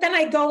down, but then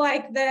I go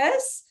like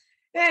this.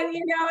 And,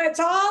 it's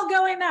all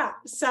going up.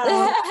 So,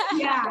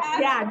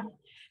 yeah.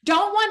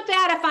 Don't want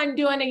that if I'm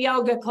doing a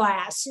yoga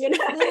class,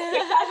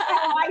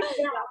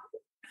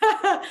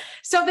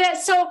 So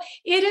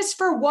it is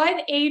for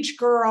what age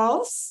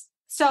girls?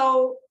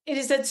 So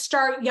does it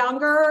start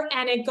younger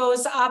and it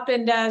goes up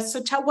into,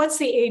 what's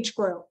the age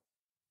group?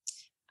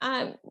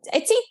 I'd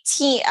say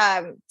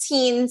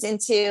teens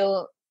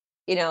into,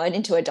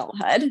 into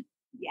adulthood.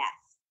 Yes.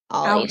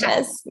 All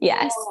ages.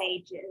 Yes. All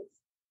ages.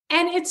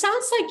 And it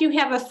sounds like you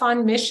have a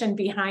fun mission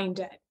behind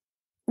it.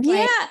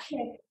 Yeah.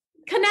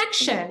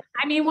 Connection.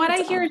 I mean, what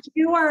I hear is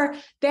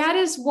that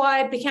is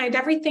what behind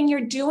everything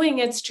you're doing,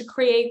 it's to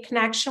create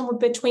connection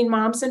between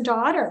moms and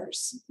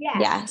daughters.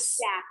 Yes.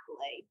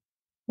 Exactly.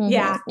 Mm-hmm.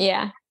 Yeah.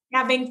 Yeah.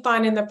 Having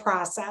fun in the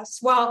process.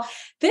 Well,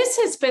 this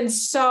has been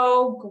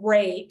so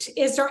great.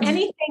 Is there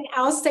anything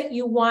else that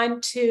you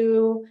want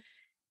to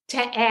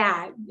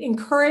add?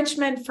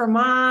 Encouragement for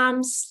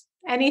moms?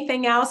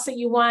 Anything else that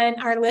you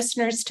want our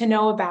listeners to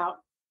know about?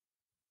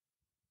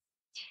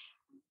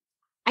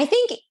 I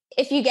think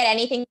if you get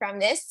anything from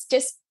this,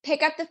 just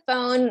pick up the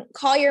phone,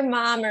 call your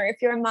mom, or if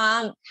you're a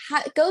mom,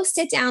 go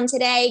sit down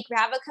today,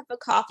 grab a cup of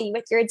coffee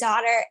with your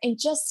daughter and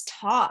just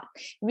talk,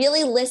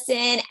 really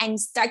listen and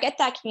get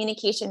that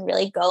communication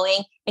really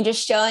going and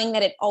just showing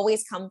that it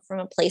always comes from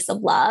a place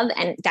of love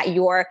and that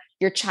you're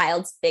your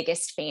child's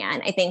biggest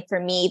fan. I think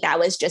for me, that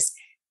was just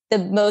the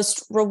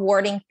most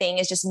rewarding thing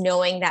is just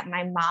knowing that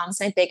my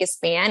mom's my biggest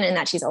fan and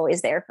that she's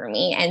always there for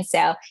me. And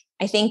so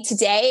I think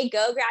today,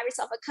 go grab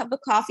yourself a cup of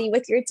coffee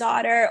with your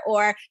daughter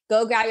or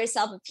go grab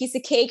yourself a piece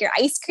of cake or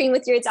ice cream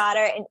with your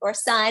daughter or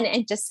son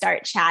and just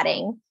start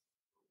chatting.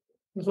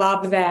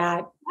 Love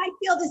that. I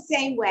feel the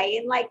same way.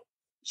 And like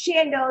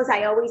Cher knows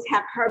I always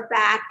have her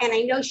back and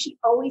I know she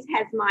always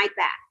has my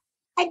back.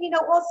 And,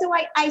 also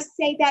I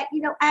say that,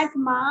 as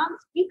moms,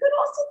 you could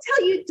also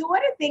tell your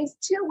daughter things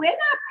too. We're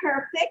not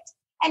perfect.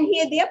 And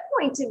hear their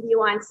point of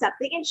view on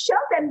something and show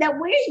them that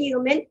we're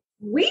human.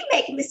 We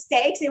make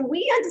mistakes and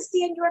we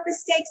understand your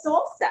mistakes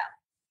also.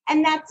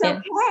 And that's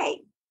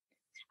okay.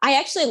 I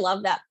actually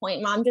love that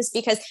point, Mom, just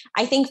because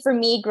I think for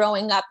me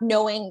growing up,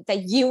 knowing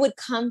that you would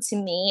come to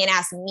me and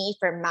ask me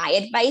for my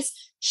advice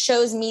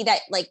shows me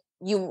that like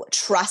you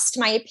trust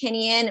my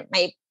opinion,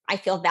 I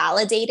feel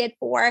validated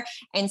for.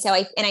 And so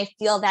I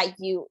feel that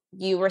you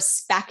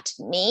respect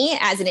me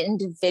as an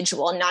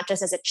individual, not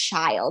just as a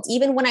child.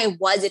 Even when I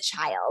was a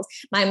child,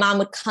 my mom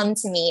would come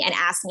to me and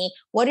ask me,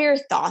 what are your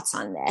thoughts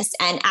on this?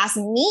 And ask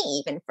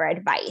me even for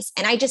advice.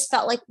 And I just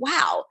felt like,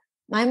 wow,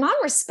 my mom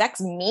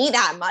respects me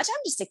that much.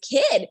 I'm just a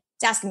kid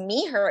to ask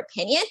me her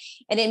opinion.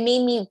 And it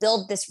made me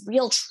build this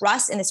real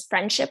trust and this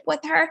friendship with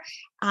her.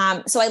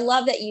 So I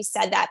love that you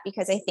said that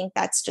because I think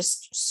that's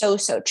just so,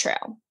 so true.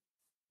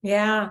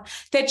 Yeah,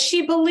 that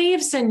she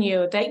believes in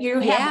you, that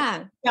you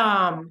have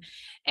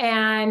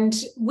and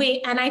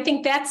I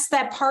think that's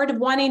that part of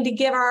wanting to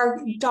give our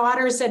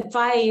daughters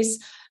advice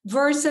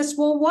versus,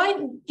 well, what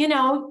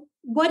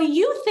do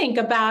you think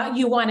about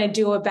you want to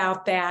do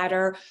about that?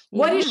 Or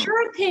what is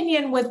your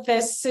opinion with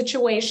this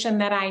situation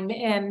that I'm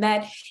in?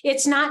 That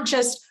it's not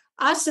just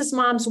us as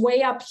moms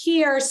way up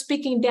here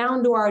speaking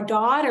down to our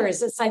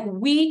daughters. It's like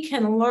we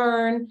can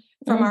learn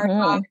from our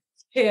daughters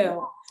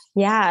too.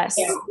 Yes.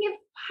 Give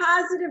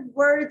positive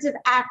words of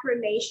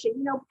affirmation,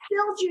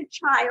 build your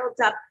child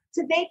up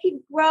so they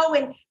can grow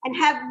and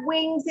have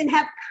wings and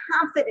have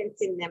confidence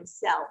in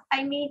themselves.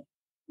 I mean,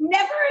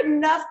 never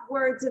enough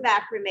words of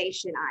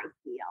affirmation, I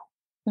feel.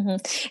 Mm-hmm.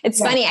 It's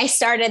funny. I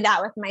started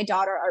that with my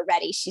daughter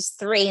already. She's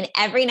 3. And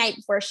every night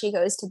before she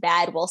goes to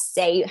bed, we'll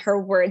say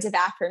her words of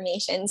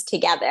affirmations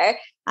together.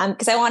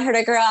 Because I want her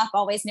to grow up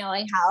always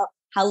knowing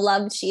how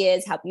loved she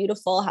is, how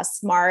beautiful, how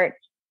smart,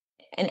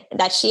 and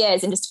that she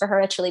is, and just for her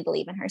to truly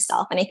believe in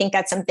herself. And I think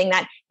that's something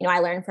that, I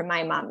learned from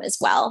my mom as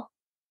well.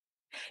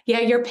 Yeah,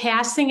 you're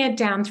passing it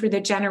down through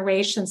the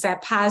generations,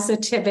 that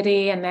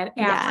positivity and that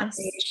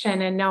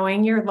affirmation and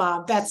knowing your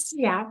love. That's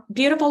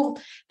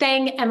beautiful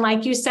thing. And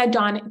like you said,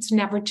 Dawn, it's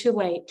never too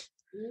late.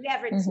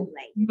 Never too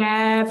late.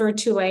 Never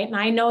too late. And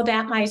I know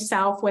that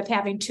myself with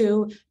having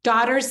 2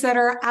 daughters that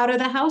are out of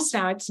the house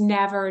now. It's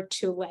never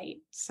too late.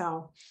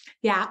 So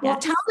well,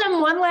 tell them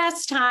one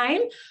last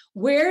time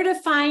where to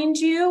find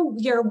you,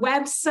 your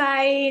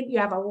website. You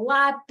have a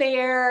lot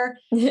there.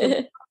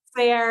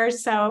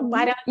 So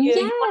why don't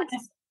you?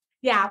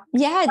 Yeah,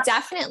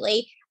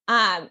 definitely.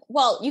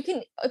 Well, you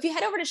can, if you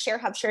head over to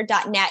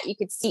sharehubsure.net, you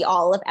could see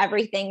all of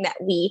everything that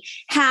we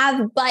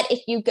have. But if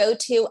you go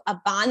to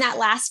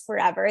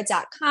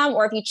abondthatlastforever.com,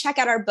 or if you check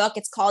out our book,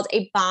 it's called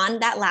A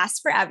Bond That Lasts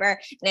Forever.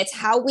 And it's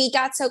how we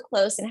got so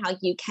close and how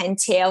you can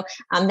too.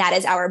 That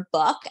is our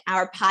book.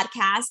 Our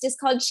podcast is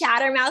called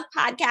Chattermouth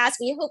Podcast.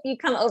 We hope you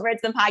come over to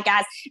the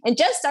podcast and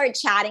just start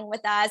chatting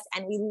with us.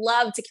 And we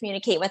love to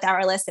communicate with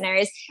our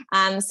listeners.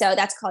 So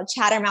that's called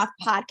Chattermouth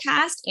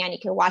Podcast. And you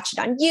can watch it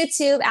on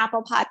YouTube,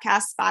 Apple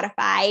Podcasts, Spotify,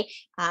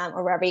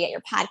 or wherever you get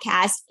your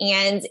podcast.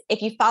 And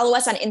if you follow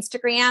us on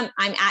Instagram,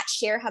 I'm at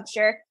Cher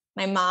Hubsure.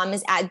 My mom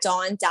is at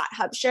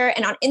Dawn.Hubsure.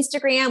 And on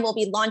Instagram, we'll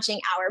be launching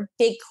our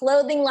big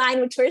clothing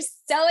line, which we're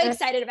so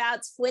excited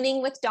about,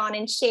 Twinning with Dawn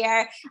and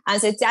Cher.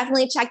 So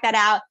definitely check that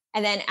out.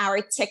 And then our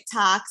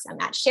TikToks, I'm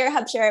at Cher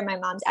Hubsure. My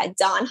mom's at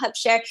Dawn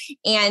Hubsure.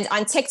 And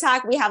on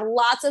TikTok, we have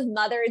lots of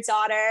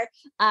mother-daughter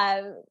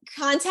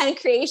content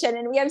creation.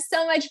 And we have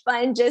so much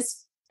fun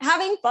just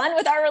having fun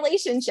with our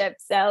relationship.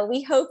 So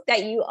we hope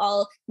that you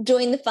all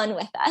join the fun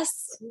with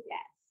us. Yes.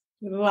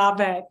 Love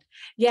it.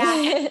 Yeah.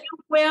 And you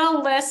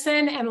will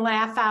listen and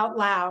laugh out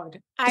loud.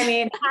 I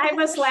mean, I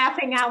was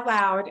laughing out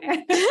loud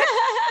at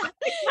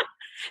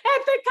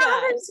the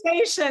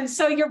conversation.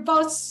 So you're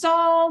both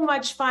so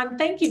much fun.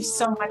 Thank you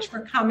so much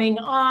for coming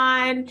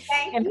on.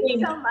 Thank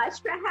you so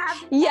much for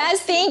having me.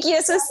 Yes, thank you.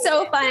 This was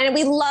so fun. And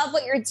we love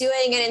what you're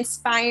doing and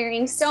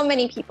inspiring so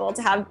many people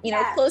to have,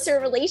 closer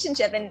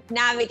relationship and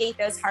navigate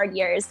those hard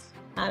years.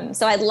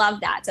 So I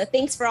love that. So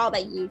thanks for all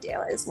that you do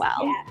as well.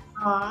 Yeah.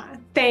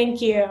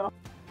 Thank you.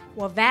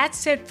 Well,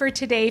 that's it for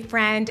today,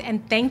 friend.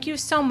 And thank you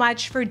so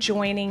much for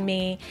joining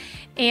me.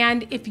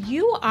 And if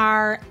you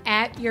are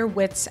at your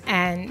wit's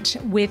end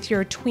with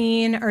your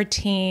tween or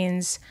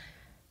teen's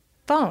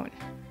phone,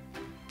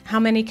 how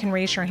many can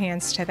raise your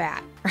hands to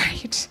that,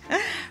 right?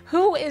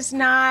 Who is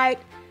not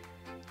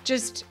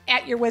just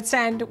at your wit's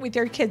end with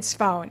your kid's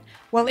phone?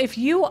 Well, if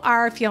you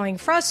are feeling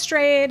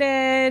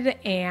frustrated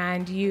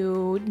and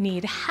you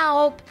need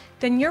help,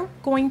 then you're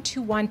going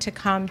to want to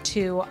come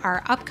to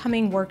our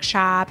upcoming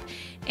workshop,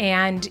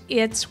 and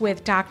it's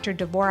with Dr.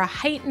 Devorah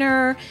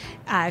Heitner.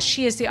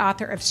 She is the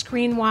author of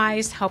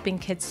Screenwise, Helping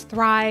Kids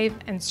Thrive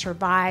and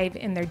Survive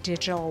in Their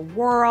Digital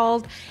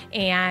World,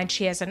 and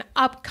she has an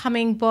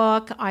upcoming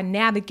book on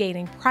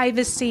navigating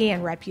privacy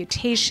and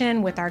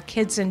reputation with our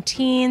kids and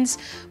teens,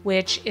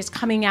 which is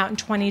coming out in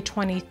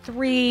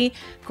 2023,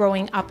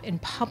 Growing Up in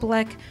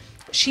Public.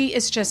 She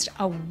is just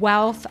a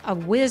wealth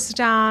of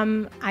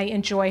wisdom. I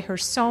enjoy her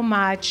so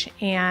much,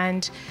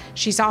 and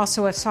she's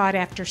also a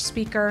sought-after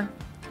speaker.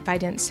 If I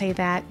didn't say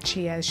that,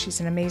 she is.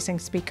 She's an amazing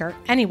speaker.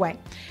 Anyway,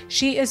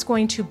 she is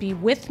going to be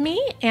with me,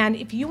 and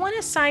if you want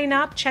to sign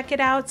up, check it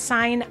out,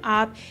 sign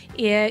up.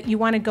 You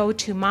want to go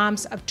to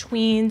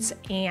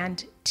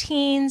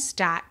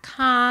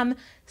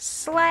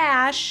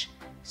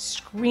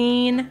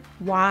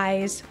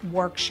momsoftweensandteens.com/ScreenWise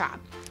workshop.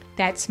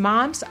 That's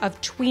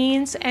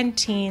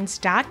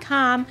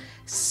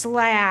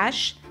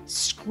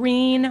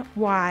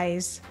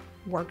momsoftweensandteens.com/ScreenWise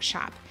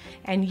workshop.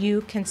 And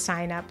you can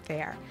sign up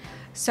there.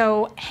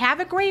 So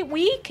have a great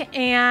week,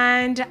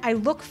 and I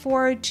look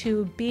forward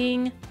to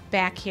being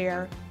back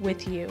here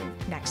with you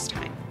next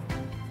time.